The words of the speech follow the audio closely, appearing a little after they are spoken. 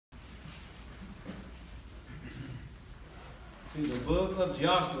to the book of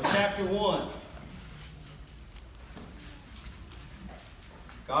Joshua, chapter 1.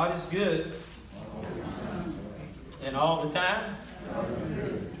 God is good. And all the time?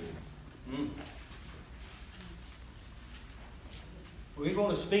 We're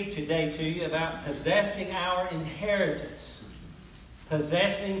going to speak today to you about possessing our inheritance.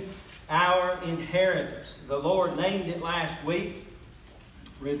 Possessing our inheritance. The Lord named it last week,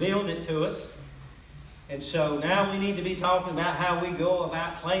 revealed it to us. And so now we need to be talking about how we go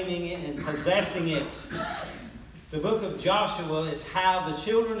about claiming it and possessing it. The book of Joshua is how the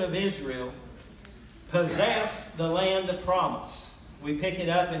children of Israel possess the land of promise. We pick it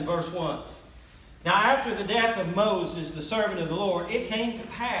up in verse 1. Now after the death of Moses, the servant of the Lord, it came to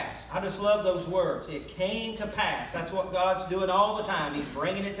pass. I just love those words. It came to pass. That's what God's doing all the time. He's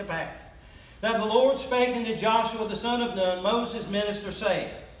bringing it to pass. That the Lord spake unto Joshua the son of Nun, Moses' minister, saying,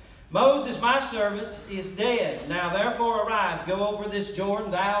 Moses, my servant, is dead. Now therefore arise, go over this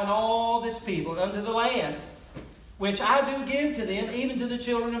Jordan, thou and all this people, unto the land which I do give to them, even to the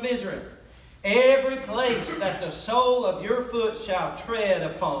children of Israel. Every place that the sole of your foot shall tread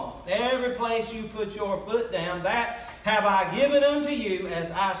upon, every place you put your foot down, that have I given unto you, as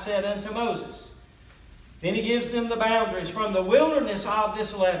I said unto Moses. Then he gives them the boundaries from the wilderness of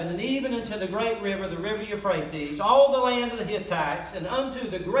this Lebanon, even unto the great river, the river Euphrates, all the land of the Hittites, and unto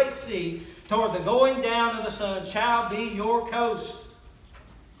the great sea, toward the going down of the sun, shall be your coast.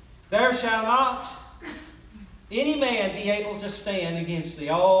 There shall not any man be able to stand against thee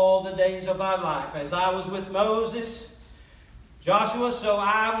all the days of thy life. As I was with Moses, Joshua, so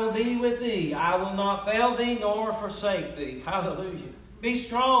I will be with thee. I will not fail thee nor forsake thee. Hallelujah. Be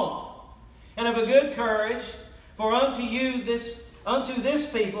strong and of a good courage, for unto this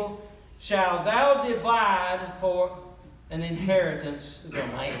people shalt thou divide for an inheritance the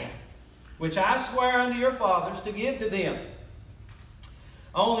land, which I swear unto your fathers to give to them.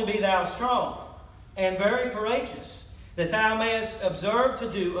 Only be thou strong and very courageous, that thou mayest observe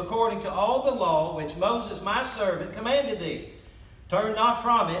to do according to all the law which Moses my servant commanded thee. Turn not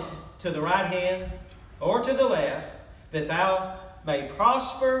from it to the right hand or to the left, that thou may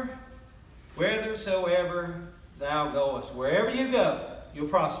prosper whithersoever thou goest. Wherever you go, you'll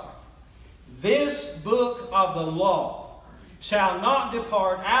prosper. This book of the law shall not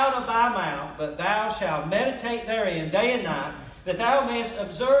depart out of thy mouth, but thou shalt meditate therein day and night, that thou mayest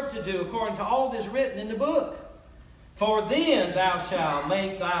observe to do according to all that is written in the book. For then thou shalt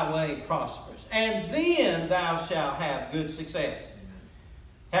make thy way prosperous, and then thou shalt have good success.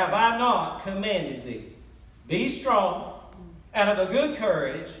 Have I not commanded thee? Be strong and of a good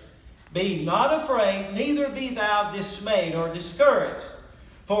courage. Be not afraid, neither be thou dismayed or discouraged.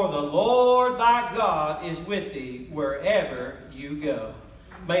 For the Lord thy God is with thee wherever you go.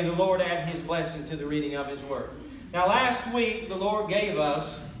 May the Lord add his blessing to the reading of his word. Now last week the Lord gave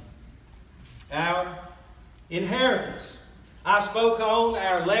us our inheritance. I spoke on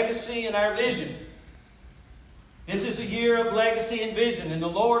our legacy and our vision. This is a year of legacy and vision. And the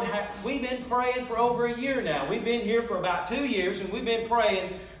Lord, we've been praying for over a year now. We've been here for about 2 years, and we've been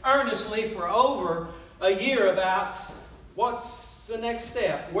praying earnestly for over a year about what's the next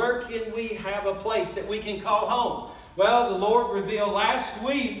step. Where can we have a place that we can call home? Well, the Lord revealed last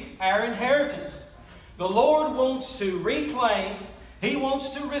week our inheritance. The Lord wants to reclaim, He wants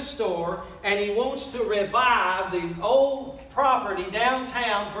to restore, and He wants to revive the old property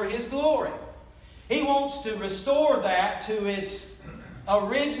downtown for His glory. He wants to restore that to its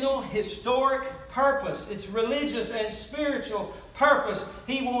original historic purpose, its religious and spiritual purpose.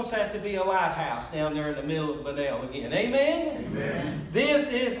 He wants that to be a lighthouse down there in the middle of Bunnell again. Amen? Amen. This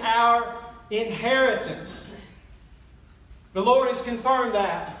is our inheritance. The Lord has confirmed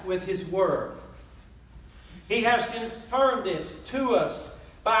that with His Word. He has confirmed it to us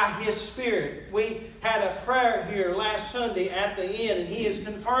by His Spirit. We had a prayer here last Sunday at the end, and He is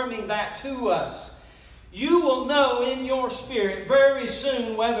confirming that to us. You will know in your spirit very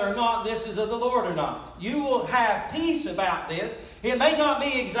soon whether or not this is of the Lord or not. You will have peace about this. It may not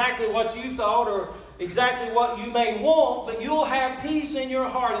be exactly what you thought or exactly what you may want, but you'll have peace in your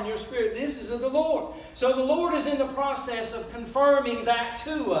heart and your spirit. This is of the Lord. So the Lord is in the process of confirming that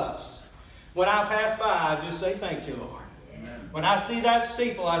to us. When I pass by, I just say, thank you, Lord. Amen. When I see that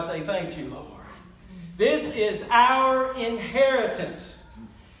steeple, I say, thank you, Lord. This is our inheritance.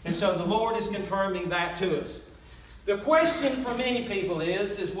 And so the Lord is confirming that to us. The question for many people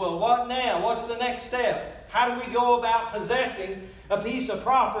is, well, what now? What's the next step? How do we go about possessing a piece of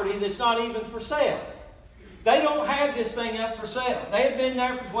property that's not even for sale? They don't have this thing up for sale. They have been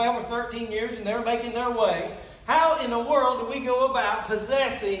there for 12 or 13 years and they're making their way. How in the world do we go about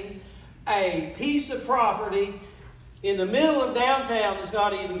possessing a piece of property in the middle of downtown that's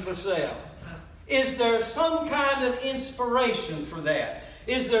not even for sale? Is there some kind of inspiration for that?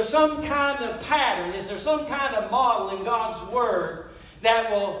 Is there some kind of pattern? Is there some kind of model in God's Word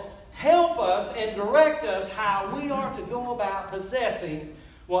that will help us and direct us how we are to go about possessing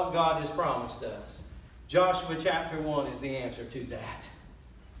what God has promised us? Joshua chapter 1 is the answer to that.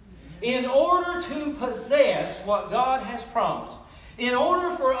 In order to possess what God has promised, in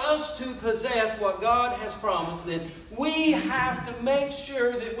order for us to possess what God has promised, then we have to make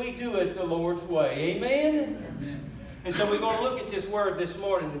sure that we do it the Lord's way. Amen? Amen. And so we're going to look at this word this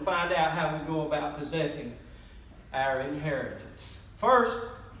morning and find out how we go about possessing our inheritance. First,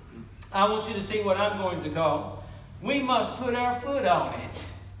 I want you to see what I'm going to call, we must put our foot on it.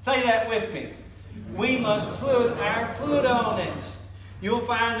 Say that with me. We must put our foot on it. You'll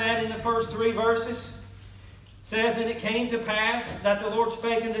find that in the first 3 verses. It says, and it came to pass that the Lord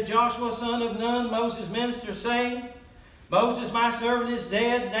spake unto Joshua, son of Nun, Moses' minister, saying, Moses, my servant, is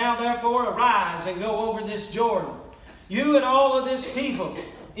dead. Now therefore arise and go over this Jordan, you and all of this people,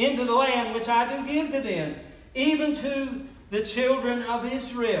 into the land which I do give to them, even to the children of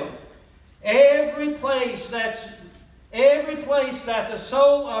Israel. Every place that the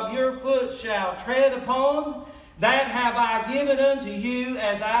sole of your foot shall tread upon, that have I given unto you,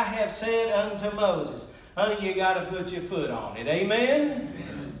 as I have said unto Moses. Honey, you got to put your foot on it. Amen?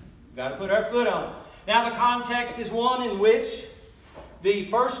 Amen. Got to put our foot on it. Now the context is one in which the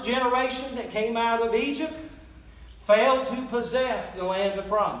first generation that came out of Egypt failed to possess the land of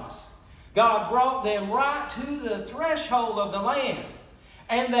promise. God brought them right to the threshold of the land,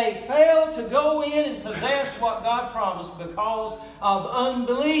 and they failed to go in and possess what God promised because of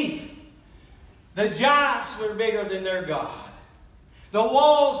unbelief. The giants were bigger than their God. The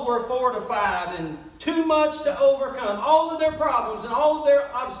walls were fortified and too much to overcome. All of their problems and all of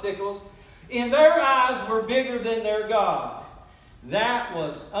their obstacles in their eyes were bigger than their God. That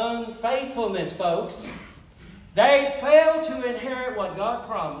was unfaithfulness, folks. They failed to inherit what God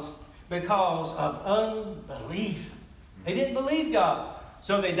promised because of unbelief. They didn't believe God.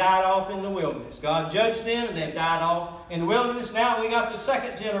 So they died off in the wilderness. God judged them and they died off in the wilderness. Now we got the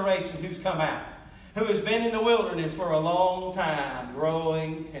second generation who's come out, who has been in the wilderness for a long time,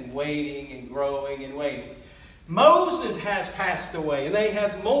 growing and waiting and growing and waiting. Moses has passed away, and they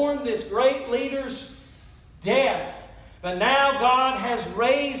have mourned this great leader's death. But now God has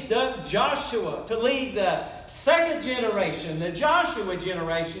raised up Joshua to lead the second generation, the Joshua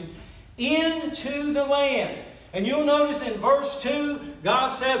generation, into the land. And you'll notice in verse 2,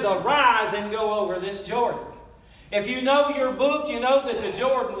 God says, arise and go over this Jordan. If you know your book, you know that the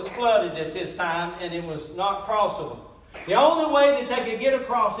Jordan was flooded at this time and it was not crossable. The only way that they could get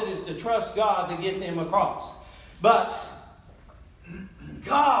across it is to trust God to get them across. But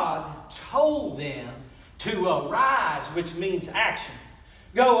God told them to arise, which means action.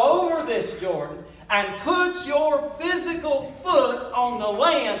 Go over this Jordan and put your physical foot on the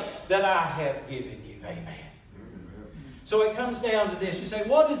land that I have given you. Amen. So it comes down to this. You say,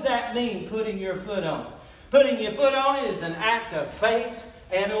 what does that mean, putting your foot on it? Putting your foot on it is an act of faith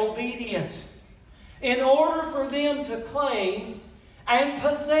and obedience. In order for them to claim and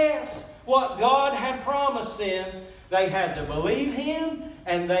possess what God had promised them, they had to believe Him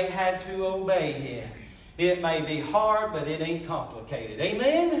and they had to obey Him. It may be hard, but it ain't complicated.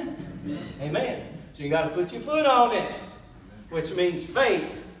 Amen? Amen. Amen. So you got to put your foot on it, which means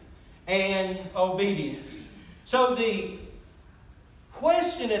faith and obedience. So the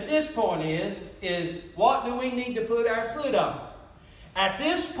question at this point is what do we need to put our foot on? At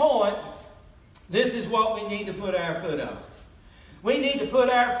this point, this is what we need to put our foot on. We need to put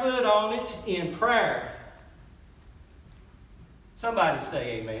our foot on it in prayer. Somebody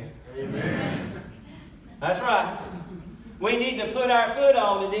say amen. Amen. That's right. We need to put our foot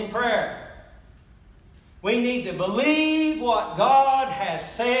on it in prayer. We need to believe what God has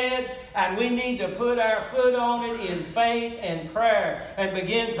said, and we need to put our foot on it in faith and prayer and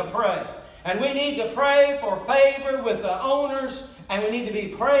begin to pray. And we need to pray for favor with the owners, and we need to be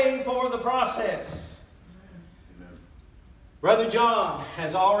praying for the process. Amen. Brother John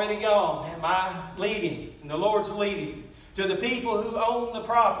has already gone at my leading, and the Lord's leading, to the people who own the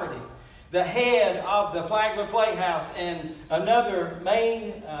property. The head of the Flagler Playhouse and another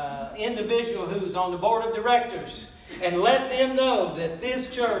main individual who's on the board of directors, and let them know that this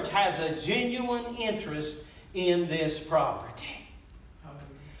church has a genuine interest in this property.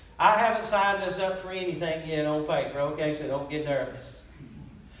 I haven't signed us up for anything yet on paper, okay, so don't get nervous.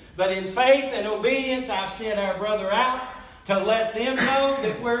 But in faith and obedience, I've sent our brother out to let them know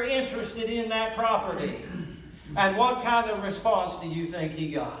that we're interested in that property. And what kind of response do you think he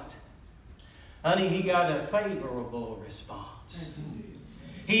got? Honey, he got a favorable response.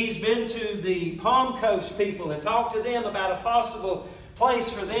 He's been to the Palm Coast people and talked to them about a possible place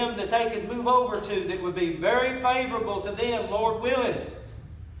for them that they could move over to that would be very favorable to them, Lord willing,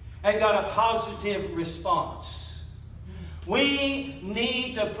 and got a positive response. We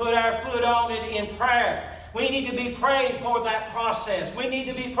need to put our foot on it in prayer. We need to be praying for that process. We need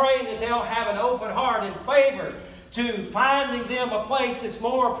to be praying that they'll have an open heart and favor to finding them a place that's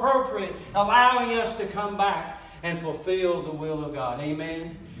more appropriate, allowing us to come back and fulfill the will of God.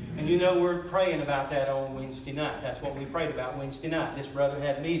 Amen? And you know we're praying about that on Wednesday night. That's what we prayed about Wednesday night. This brother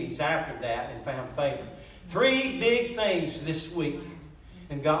had meetings after that and found favor. 3 big things this week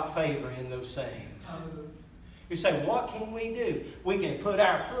and got favor in those things. You say, what can we do? We can put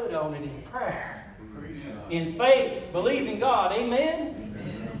our foot on it in prayer. In faith, believing God. Amen?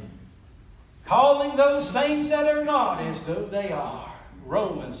 Calling those things that are not as though they are.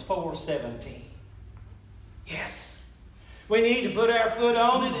 Romans 4:17. Yes. We need to put our foot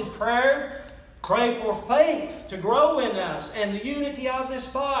on it in prayer. Pray for faith to grow in us and the unity of this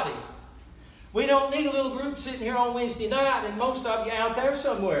body. We don't need a little group sitting here on Wednesday night and most of you out there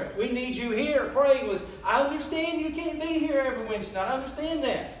somewhere. We need you here praying with us. I understand you can't be here every Wednesday night. I understand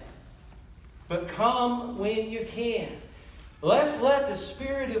that. But come when you can. Let's let the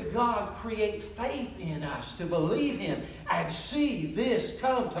Spirit of God create faith in us to believe Him and see this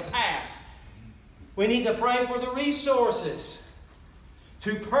come to pass. We need to pray for the resources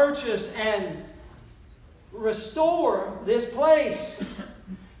to purchase and restore this place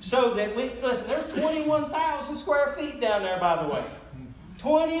so that we... Listen, there's 21,000 square feet down there, by the way.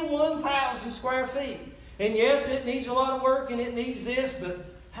 21,000 square feet. And yes, it needs a lot of work and it needs this, but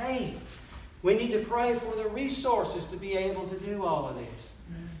hey... We need to pray for the resources to be able to do all of this.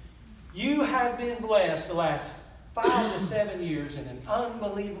 You have been blessed the last 5 to 7 years in an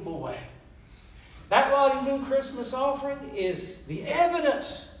unbelievable way. That Lottie Moon Christmas offering is the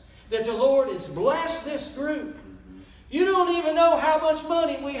evidence that the Lord has blessed this group. You don't even know how much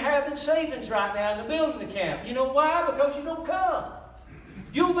money we have in savings right now in the building account. You know why? Because you don't come.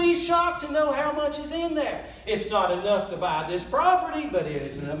 You'll be shocked to know how much is in there. It's not enough to buy this property, but it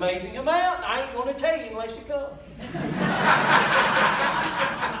is an amazing amount. I ain't going to tell you unless you come.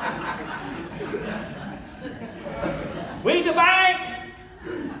 We the bank.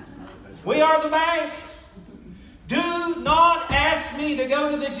 We are the bank. Do not ask me to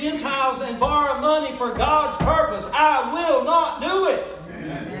go to the Gentiles and borrow money for God's purpose. I will not do it.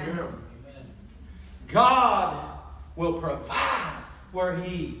 Amen. God will provide where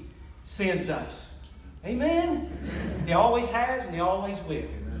He sends us. Amen? Amen? He always has and He always will.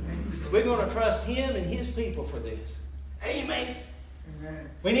 Amen. We're going to trust Him and His people for this. Amen? Amen.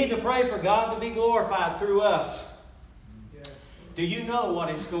 We need to pray for God to be glorified through us. Yes. Do you know what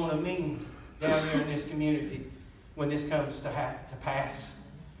it's going to mean down there in this community when this comes to pass?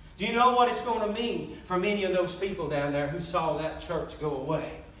 Do you know what it's going to mean for many of those people down there who saw that church go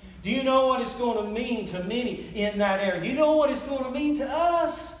away? Do you know what it's going to mean to many in that area? Do you know what it's going to mean to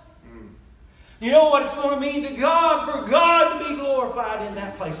us? Do you know what it's going to mean to God for God to be glorified in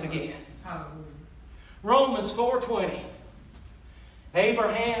that place again? Hallelujah. Romans 4:20.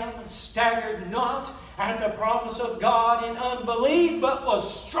 Abraham staggered not at the promise of God in unbelief, but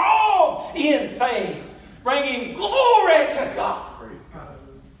was strong in faith, bringing glory to God.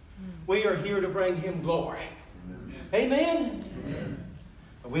 We are here to bring Him glory. Amen? Amen.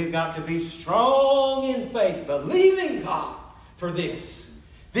 We've got to be strong in faith, believing God for this.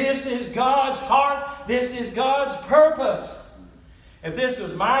 This is God's heart. This is God's purpose. If this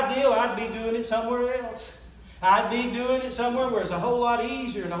was my deal, I'd be doing it somewhere else. I'd be doing it somewhere where it's a whole lot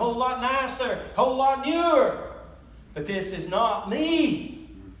easier and a whole lot nicer, a whole lot newer. But this is not me.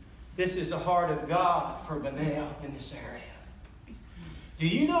 This is the heart of God for Bunnell in this area. Do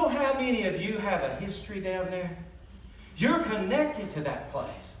you know how many of you have a history down there? You're connected to that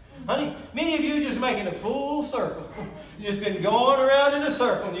place. Honey, many of you just making a full circle. You've just been going around in a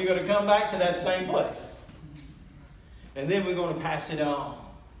circle and you're going to come back to that same place. And then we're going to pass it on.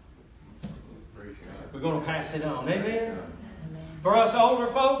 We're going to pass it on. Amen? For us older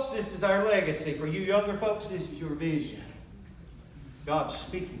folks, this is our legacy. For you younger folks, this is your vision. God's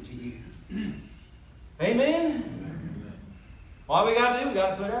speaking to you. Amen? All we got to do, we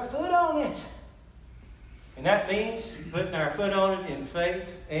got to put our foot on it. And that means putting our foot on it in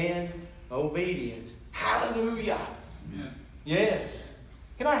faith and obedience. Hallelujah. Amen. Yes.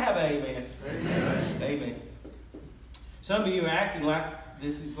 Can I have an amen? Amen? Amen. Some of you are acting like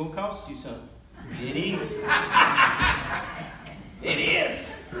this is going to cost you something. It is. It is.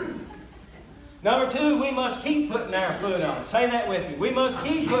 Number two, we must keep putting our foot on it. Say that with me. We must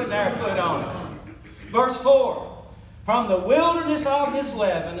keep putting our foot on it. Verse 4. From the wilderness of this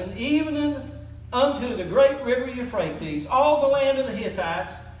Lebanon, even unto the great river Euphrates, all the land of the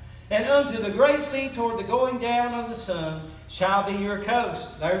Hittites, and unto the great sea toward the going down of the sun, shall be your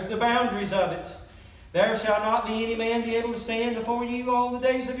coast. There's the boundaries of it. There shall not be any man be able to stand before you all the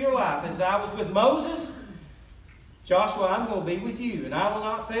days of your life. As I was with Moses, Joshua, I'm going to be with you, and I will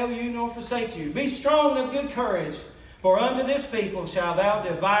not fail you nor forsake you. Be strong and of good courage, for unto this people shalt thou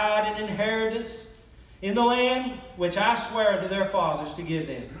divide an inheritance in the land which I swear to their fathers to give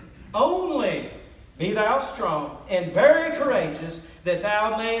them. Only be thou strong and very courageous, that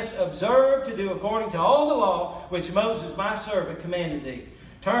thou mayest observe to do according to all the law which Moses my servant commanded thee.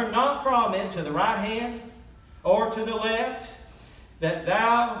 Turn not from it to the right hand or to the left, that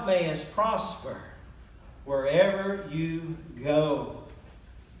thou mayest prosper wherever you go.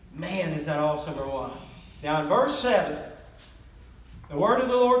 Man, is that awesome or what? Now in verse 7, the word of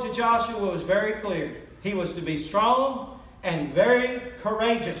the Lord to Joshua was very clear. He was to be strong and very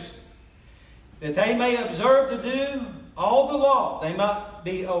courageous, that they may observe to do all the law. They might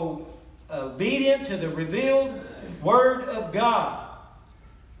be obedient to the revealed word of God.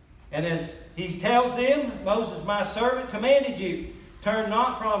 And as he tells them, Moses my servant commanded you, turn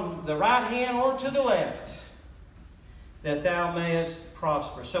not from the right hand or to the left, that thou mayest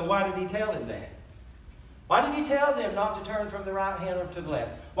prosper. So why did he tell them that? Why did he tell them not to turn from the right hand or to the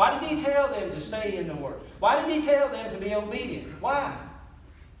left? Why did he tell them to stay in the Word? Why did he tell them to be obedient? Why?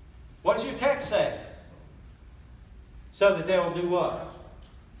 What does your text say? So that they will do what?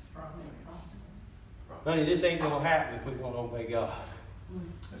 Honey, this ain't going to happen if we want to obey God.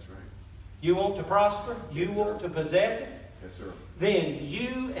 That's right. You want to prosper? You Yes, want sir. to possess it? Yes, sir. Then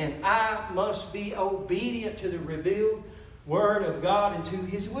you and I must be obedient to the revealed Word of God and to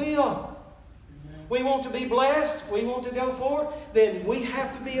His will. We want to be blessed. We want to go forward. Then we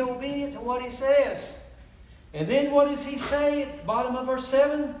have to be obedient to what He says. And then what does He say at the bottom of verse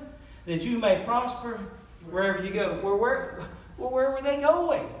 7? That you may prosper wherever you go. Where were they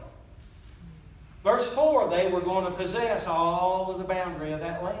going? Verse 4, they were going to possess all of the boundary of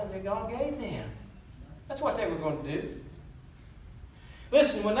that land that God gave them. That's what they were going to do.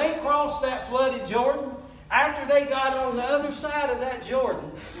 Listen, when they crossed that flooded Jordan, after they got on the other side of that Jordan,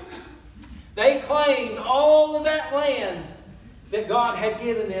 they claimed all of that land that God had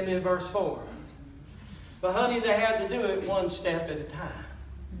given them in verse 4. But honey, they had to do it one step at a time.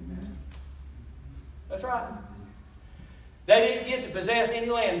 That's right. They didn't get to possess any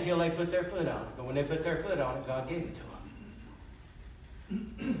land until they put their foot on it. But when they put their foot on it, God gave it to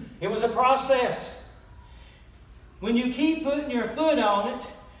them. It was a process. When you keep putting your foot on it,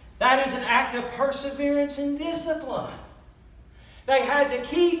 that is an act of perseverance and discipline. They had to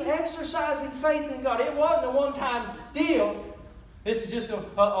keep exercising faith in God. It wasn't a one-time deal. This is just a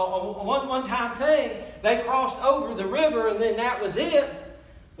one-time thing. They crossed over the river and then that was it.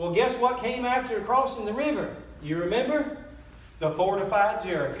 Well, guess what came after crossing the river? You remember? The fortified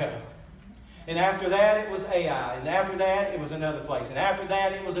Jericho. And after that it was Ai. And after that it was another place. And after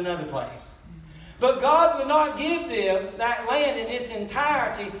that it was another place. But God would not give them that land in its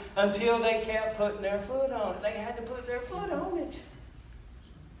entirety until they kept putting their foot on it. They had to put their foot on it.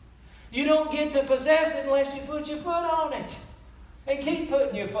 You don't get to possess it unless you put your foot on it. And keep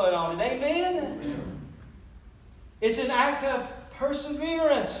putting your foot on it. Amen? It's an act of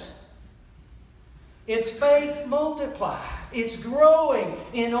perseverance. It's faith multiplied. It's growing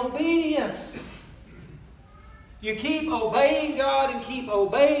in obedience. You keep obeying God and keep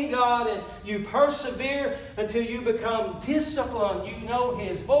obeying God, and you persevere until you become disciplined. You know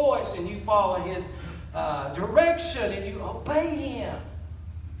His voice and you follow His direction and you obey Him.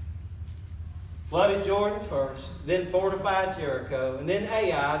 Flooded Jordan first, then fortified Jericho, and then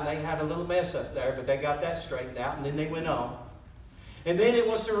Ai, and they had a little mess up there, but they got that straightened out, and then they went on. And then it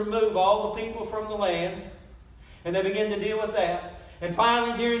was to remove all the people from the land, and they began to deal with that. And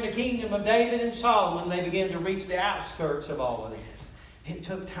finally, during the kingdom of David and Solomon, they began to reach the outskirts of all of this. It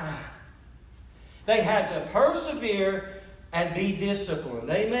took time. They had to persevere and be disciplined.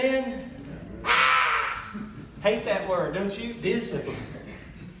 Amen? Hate that word, don't you? Discipline.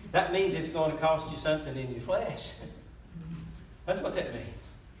 That means it's going to cost you something in your flesh. That's what that means.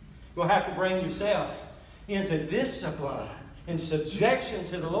 You'll have to bring yourself into discipline and subjection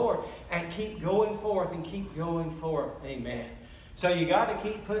to the Lord and keep going forth and keep going forth. Amen. So you got to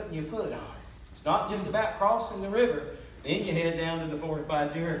keep putting your foot on it. It's not just about crossing the river. Then you head down to the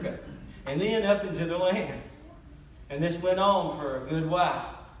fortified Jericho. And then up into the land. And this went on for a good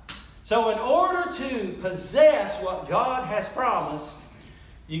while. So in order to possess what God has promised,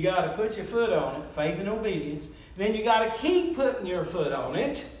 you got to put your foot on it, faith and obedience. Then you got to keep putting your foot on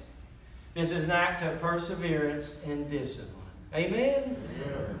it. This is an act of perseverance and discipline. Amen?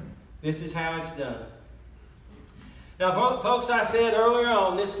 Amen. This is how it's done. Now, folks, I said earlier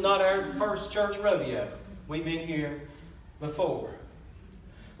on, this is not our first church rodeo. We've been here before.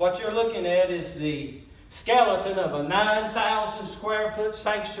 What you're looking at is the skeleton of a 9,000 square foot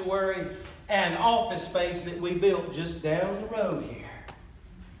sanctuary and office space that we built just down the road here.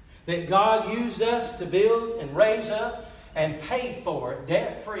 That God used us to build and raise up and paid for it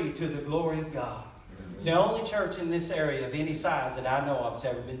debt-free to the glory of God. It's the only church in this area of any size that I know of that's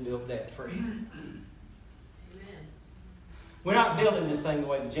ever been built debt-free. We're not building this thing the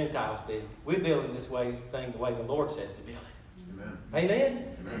way the Gentiles did. We're building this thing the way the Lord says to build it. Amen.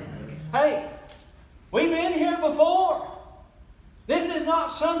 Amen? Amen. Hey, we've been here before. This is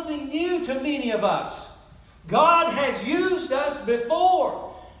not something new to many of us. God has used us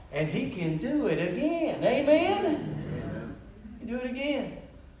before, and He can do it again. Amen? Amen. He can do it again.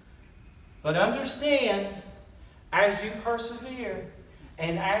 But understand, as you persevere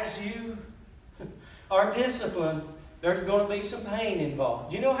and as you are disciplined, there's going to be some pain involved.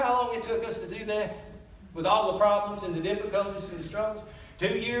 Do you know how long it took us to do that? With all the problems and the difficulties and the struggles?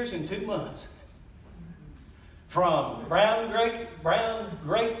 2 years and 2 months. From groundbreaking.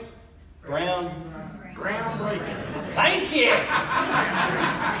 Thank you!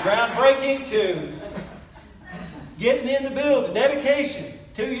 Groundbreaking to getting in the building. Dedication.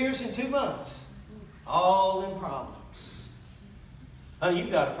 2 years and 2 months. All in problems. Honey,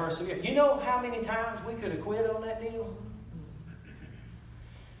 you've got to persevere. You know how many times we could have quit on that deal?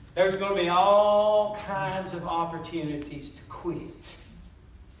 There's going to be all kinds of opportunities to quit.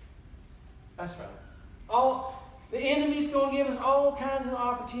 That's right. The enemy's going to give us all kinds of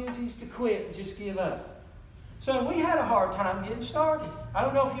opportunities to quit and just give up. So we had a hard time getting started. I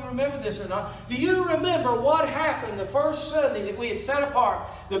don't know if you remember this or not. Do you remember what happened the first Sunday that we had set apart,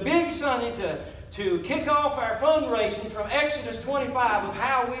 the big Sunday to kick off our fundraising from Exodus 25 of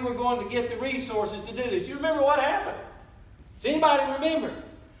how we were going to get the resources to do this? Do you remember what happened? Does anybody remember?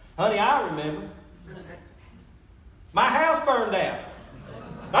 Honey, I remember. My house burned down.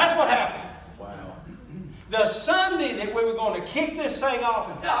 That's what happened. Wow. The Sunday that we were going to kick this thing off,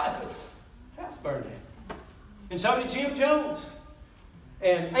 and the house burned down. And so did Jim Jones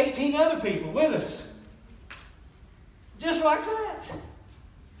and 18 other people with us. Just like that.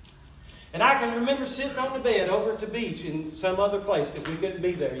 And I can remember sitting on the bed over at the beach in some other place because we couldn't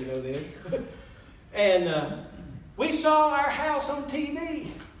be there, you know, then. And we saw our house on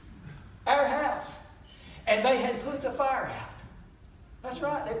TV. Our house. And they had put the fire out. That's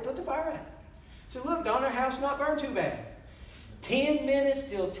right, they put the fire out. So look, Don, our house not burned too bad. 10 minutes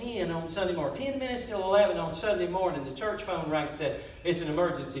till 10 on Sunday morning. 10 minutes till 11 on Sunday morning. The church phone rang and said, it's an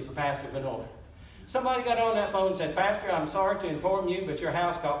emergency for Pastor Vannoy. Somebody got on that phone and said, Pastor, I'm sorry to inform you, but your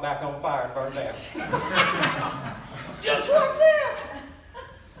house caught back on fire and burned down. Just like that.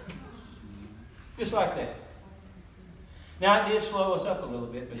 Just like that. Now, it did slow us up a little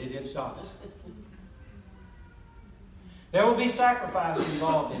bit, but it didn't stop us. There will be sacrifice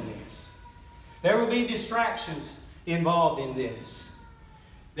involved in this. There will be distractions involved in this.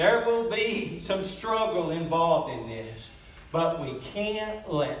 There will be some struggle involved in this. But we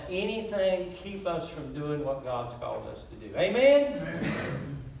can't let anything keep us from doing what God's called us to do. Amen?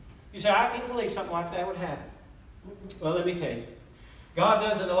 Amen. You say, I can't believe something like that would happen. Well, let me tell you. God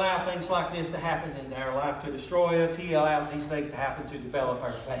doesn't allow things like this to happen in our life to destroy us. He allows these things to happen to develop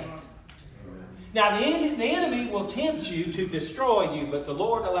our faith. Now, the enemy will tempt you to destroy you, but the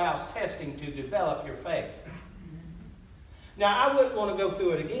Lord allows testing to develop your faith. Now, I wouldn't want to go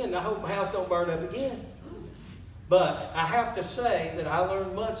through it again. I hope my house don't burn up again. But I have to say that I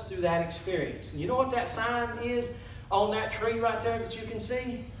learned much through that experience. And you know what that sign is on that tree right there that you can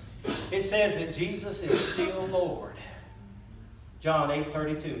see? It says that Jesus is still Lord. John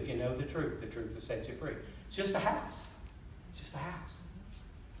 8:32, if you know the truth will set you free. It's just a house. It's just a house.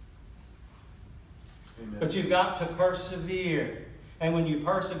 Amen. But you've got to persevere. And when you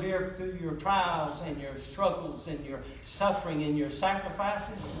persevere through your trials and your struggles and your suffering and your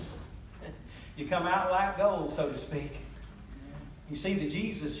sacrifices, you come out like gold, so to speak. You see the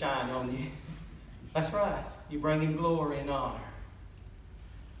Jesus shine on you. That's right. You bring Him glory and honor.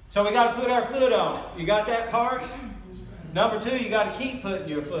 So we got to put our foot on it. You got that part? Number 2, you got to keep putting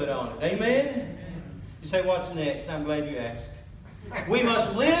your foot on it. Amen? You say, what's next? I'm glad you asked. We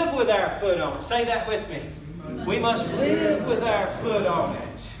must live with our foot on it. Say that with me. We must live with our foot on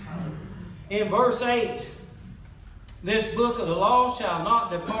it. In verse 8, this book of the law shall not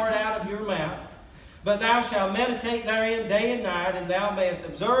depart out of your mouth, but thou shalt meditate therein day and night, and thou mayest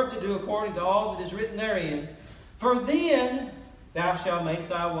observe to do according to all that is written therein. For then thou shalt make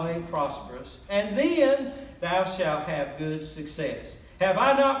thy way prosperous, and then thou shalt have good success. Have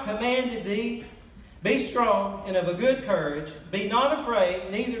I not commanded thee? Be strong and of a good courage. Be not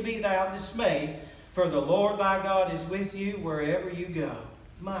afraid, neither be thou dismayed, for the Lord thy God is with you wherever you go.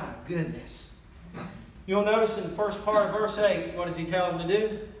 My goodness. You'll notice in the first part of verse 8, what does he tell them to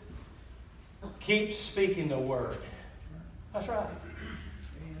do? Keep speaking the word. That's right.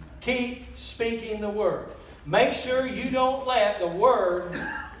 Keep speaking the word. Make sure you don't let the word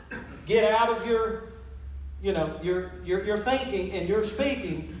get out of your thinking and your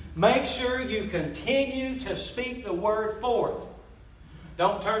speaking. Make sure you continue to speak the word forth.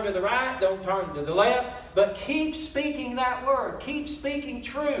 Don't turn to the right, don't turn to the left, but keep speaking that word. Keep speaking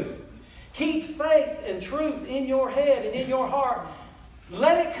truth. Keep faith and truth in your head and in your heart.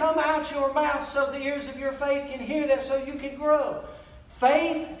 Let it come out your mouth so the ears of your faith can hear that, so you can grow.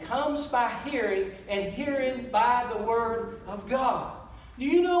 Faith comes by hearing, and hearing by the Word of God. Do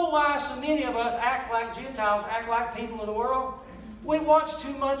you know why so many of us act like Gentiles, act like people of the world? We watch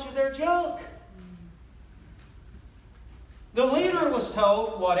too much of their junk. The leader was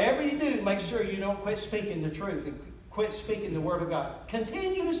told, whatever you do, make sure you don't quit speaking the truth and quit speaking the Word of God.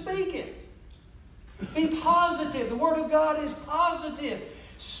 Continue to speak it. Be positive. The Word of God is positive.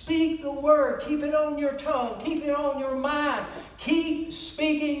 Speak the Word. Keep it on your tongue. Keep it on your mind. Keep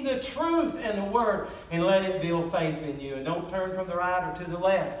speaking the truth in the Word, and let it build faith in you. And don't turn from the right or to the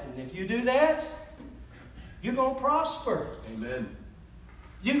left. And if you do that, you're going to prosper. Amen.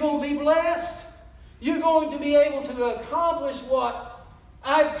 You're going to be blessed. You're going to be able to accomplish what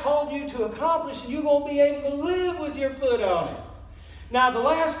I've called you to accomplish, and you're going to be able to live with your foot on it. Now, the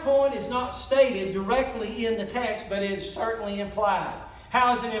last point is not stated directly in the text, but it's certainly implied.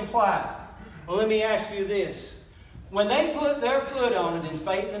 How is it implied? Well, let me ask you this. When they put their foot on it in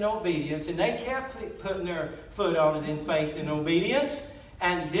faith and obedience, and they kept putting their foot on it in faith and obedience,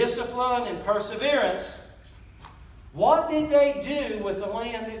 and discipline and perseverance, what did they do with the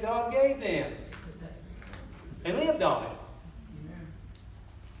land that God gave them? They lived on it.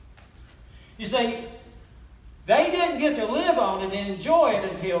 You see, they didn't get to live on it and enjoy it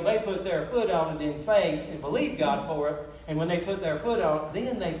until they put their foot on it in faith and believed God for it. And when they put their foot on it,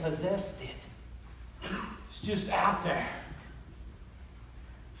 then they possessed it. It's just out there.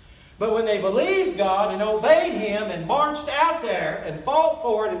 But when they believed God and obeyed Him and marched out there and fought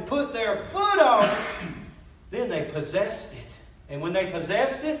for it and put their foot on it, then they possessed it. And when they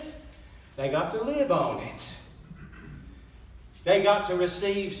possessed it, they got to live on it. They got to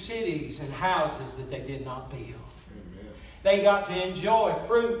receive cities and houses that they did not build. Amen. They got to enjoy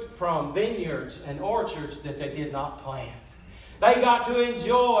fruit from vineyards and orchards that they did not plant. They got to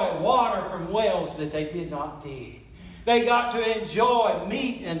enjoy water from wells that they did not dig. They got to enjoy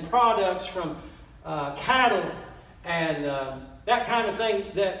meat and products from cattle and that kind of thing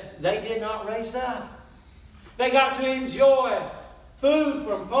that they did not raise up. They got to enjoy food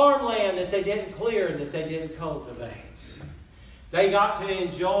from farmland that they didn't clear and that they didn't cultivate. They got to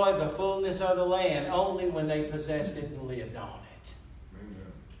enjoy the fullness of the land only when they possessed it and lived on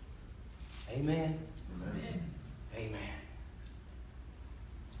it. Amen. Amen. Amen.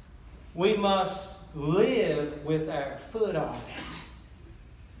 We must live with our foot on it.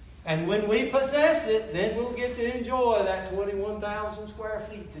 And when we possess it, then we'll get to enjoy that 21,000 square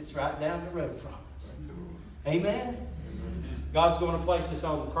feet that's right down the road from us. Amen. Amen. God's going to place us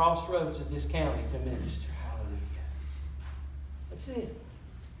on the crossroads of this county to minister. That's it.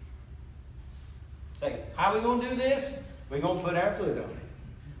 Say, how are we going to do this? We're going to put our foot on it.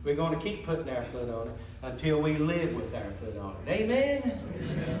 We're going to keep putting our foot on it until we live with our foot on it. Amen?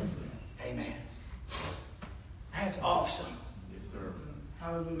 Amen. Amen. That's awesome. Yes, sir.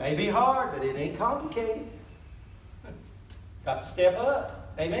 It may be hard, but it ain't complicated. Got to step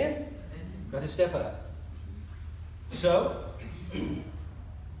up. Amen? Got to step up. So,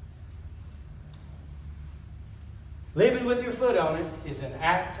 living with your foot on it is an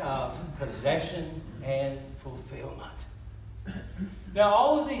act of possession and fulfillment. Now,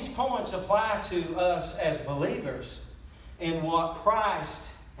 all of these points apply to us as believers in what Christ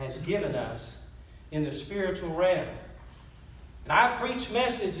has given us in the spiritual realm. And I preach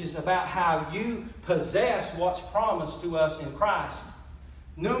messages about how you possess what's promised to us in Christ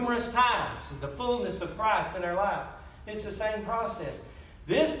numerous times, the fullness of Christ in our life. It's the same process.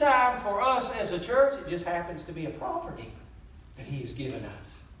 This time for us as a church, it just happens to be a property that He has given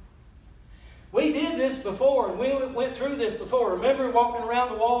us. We did this before, and we went through this before. Remember walking around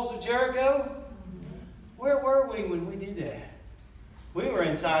the walls of Jericho? Where were we when we did that? We were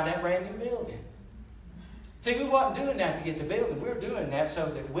inside that brand new building. See, we wasn't doing that to get the building. We were doing that so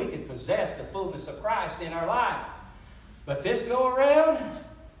that we could possess the fullness of Christ in our life. But this go around,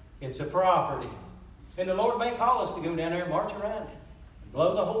 it's a property. And the Lord may call us to go down there and march around it. And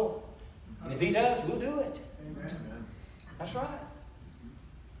blow the horn. And if He does, we'll do it. Amen. That's right.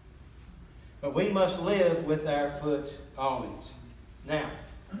 But we must live with our foot on it. Now,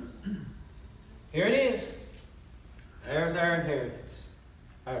 here it is. There's our inheritance.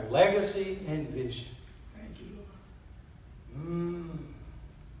 Our legacy and vision. Thank you, Lord.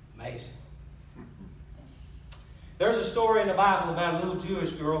 Amazing. There's a story in the Bible about a little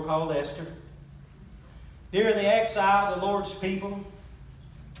Jewish girl called Esther. During the exile, the Lord's people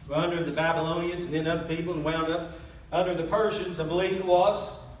were under the Babylonians and then other people and wound up under the Persians, I believe it was.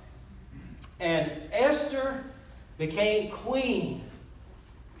 And Esther became queen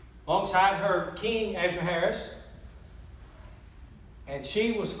alongside her king Ahasuerus. And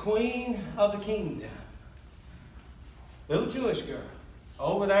she was queen of the kingdom. Little Jewish girl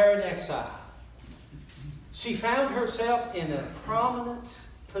over there in exile. She found herself in a prominent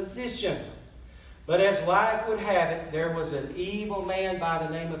position. But as life would have it, there was an evil man by the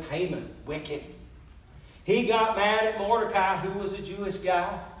name of Haman, wicked. He got mad at Mordecai, who was a Jewish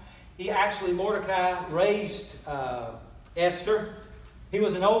guy. Mordecai raised Esther. He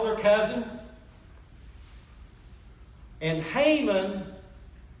was an older cousin. And Haman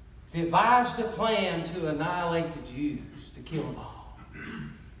devised a plan to annihilate the Jews, to kill them all.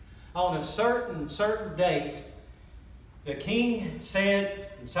 On a certain date, the king said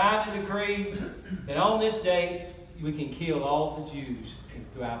and signed a decree that on this date we can kill all the Jews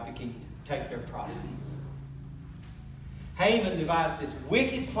throughout the kingdom, take their properties. Haman devised this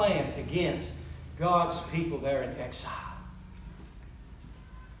wicked plan against God's people there in exile.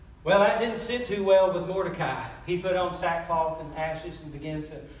 Well, that didn't sit too well with Mordecai. He put on sackcloth and ashes and began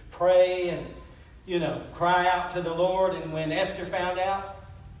to pray and, cry out to the Lord. And when Esther found out,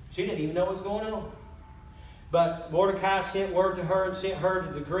 she didn't even know what was going on. But Mordecai sent word to her and sent her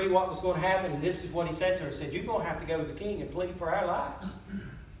to decree what was going to happen. And this is what he said to her. He said, you're going to have to go to the king and plead for our lives.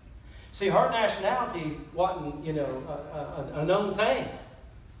 See, her nationality wasn't, a known thing.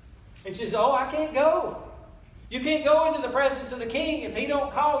 And she says, oh, I can't go. You can't go into the presence of the king. If he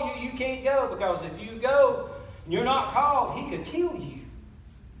don't call you, you can't go. Because if you go and you're not called, he could kill you.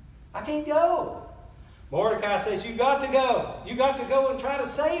 I can't go. Mordecai says, you got to go. You got to go and try to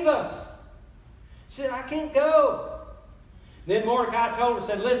save us. She said, I can't go. Then Mordecai told her,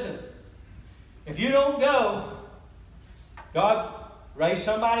 said, listen, if you don't go, God raise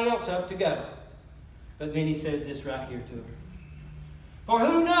somebody else up to go. But then he says this right here to her. For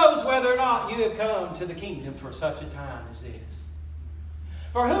who knows whether or not you have come to the kingdom for such a time as this?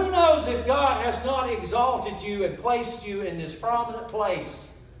 For who knows if God has not exalted you and placed you in this prominent place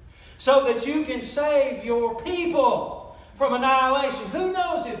so that you can save your people from annihilation? Who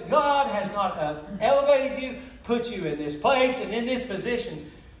knows if God has not elevated you, put you in this place and in this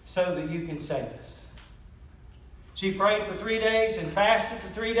position so that you can save us? She prayed for 3 days and fasted for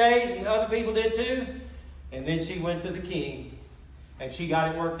 3 days, and other people did too. And then she went to the king. And she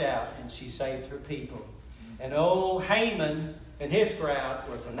got it worked out, and she saved her people. And old Haman and his crowd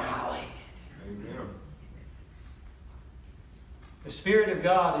was annihilated. Amen. The Spirit of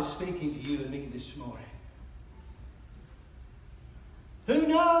God is speaking to you and me this morning. Who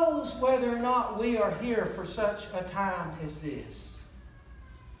knows whether or not we are here for such a time as this?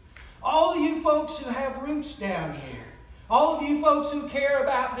 All of you folks who have roots down here, all of you folks who care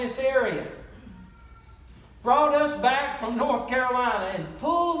about this area, brought us back from North Carolina and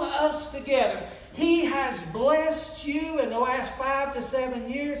pulled us together. He has blessed you in the last 5 to 7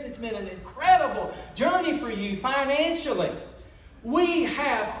 years. It's been an incredible journey for you financially. We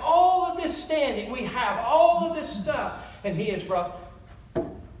have all of this standing. We have all of this stuff. And He has brought...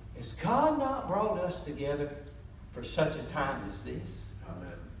 Has God not brought us together for such a time as this?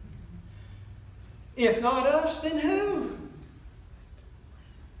 Amen. If not us, then who?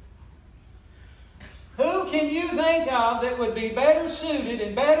 Who can you think of that would be better suited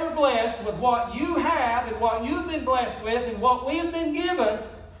and better blessed with what you have and what you've been blessed with and what we have been given?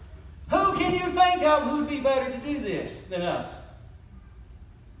 Who can you think of who would be better to do this than us?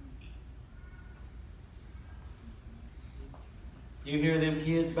 You hear them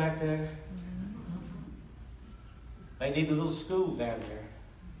kids back there? They need a little school down there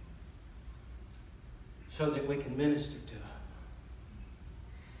so that we can minister to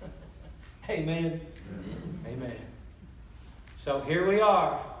them. Amen. Amen. So here we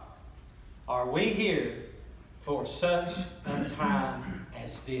are. Are we here for such a time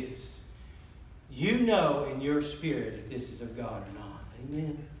as this? You know in your spirit if this is of God or not.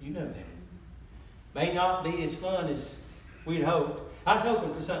 Amen. You know that. May not be as fun as we'd hoped. I was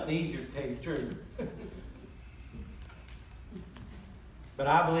hoping for something easier, to tell you the truth. But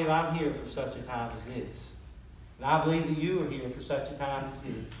I believe I'm here for such a time as this. And I believe that you are here for such a time as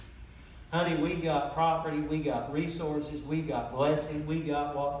this. Honey, we got property, we got resources, we got blessing, we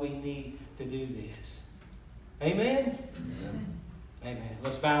got what we need to do this. Amen? Amen. Amen.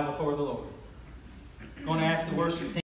 Let's bow before the Lord. I'm going to ask the worship team.